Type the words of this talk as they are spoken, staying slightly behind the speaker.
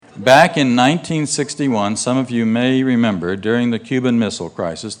Back in 1961, some of you may remember, during the Cuban Missile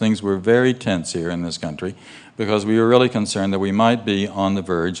Crisis, things were very tense here in this country because we were really concerned that we might be on the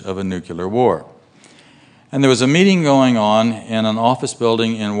verge of a nuclear war. And there was a meeting going on in an office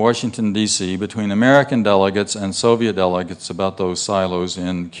building in Washington, D.C. between American delegates and Soviet delegates about those silos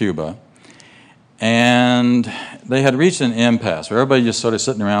in Cuba. And they had reached an impasse where everybody just sort of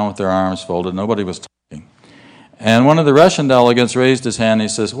sitting around with their arms folded. Nobody was talking. And one of the Russian delegates raised his hand and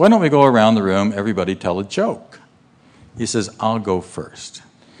he says, "Why don't we go around the room, everybody tell a joke?" He says, "I'll go first."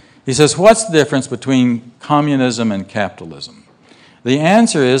 He says, "What's the difference between communism and capitalism?" The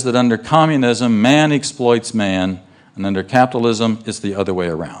answer is that under communism, man exploits man, and under capitalism, it's the other way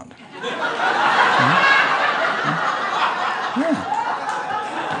around.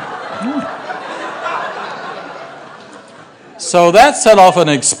 So that set off an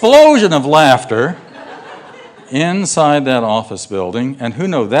explosion of laughter inside that office building, and who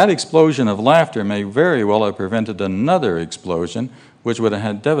knows, that explosion of laughter may very well have prevented another explosion, which would have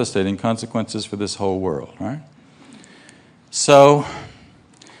had devastating consequences for this whole world, right? So,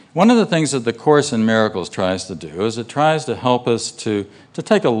 one of the things that the Course in Miracles tries to do is it tries to help us to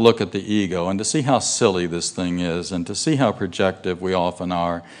take a look at the ego and to see how silly this thing is and to see how projective we often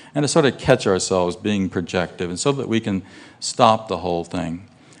are and to sort of catch ourselves being projective and so that we can stop the whole thing.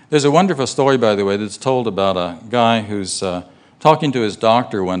 There's a wonderful story, by the way, that's told about a guy who's talking to his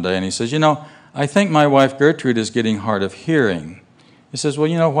doctor one day and he says, "I think my wife Gertrude is getting hard of hearing." He says,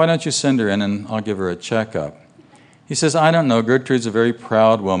 "Well, why don't you send her in and I'll give her a checkup?" He says, "I don't know. Gertrude's a very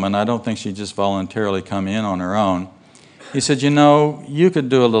proud woman. I don't think she'd just voluntarily come in on her own." He said, "You could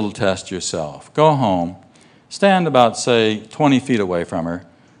do a little test yourself. Go home, stand about, say, 20 feet away from her,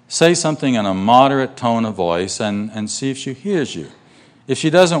 say something in a moderate tone of voice, and see if she hears you. If she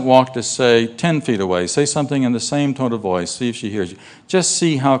doesn't walk to, say, 10 feet away, say something in the same tone of voice, see if she hears you. Just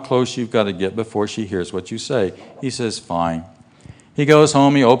see how close you've got to get before she hears what you say." He says, "Fine." He goes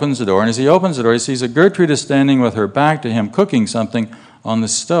home, he opens the door, and as he opens the door, he sees that Gertrude is standing with her back to him, cooking something on the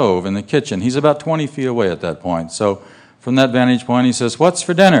stove in the kitchen. He's about 20 feet away at that point. So from that vantage point, he says, "What's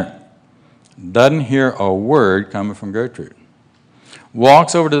for dinner?" Doesn't hear a word coming from Gertrude.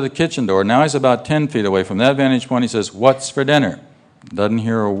 Walks over to the kitchen door. Now he's about 10 feet away. From that vantage point, he says, "What's for dinner?" Doesn't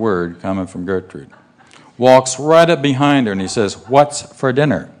hear a word coming from Gertrude. Walks right up behind her, and he says, "What's for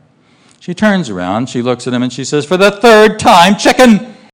dinner?" She turns around, she looks at him, and she says, "For the third time, chicken!"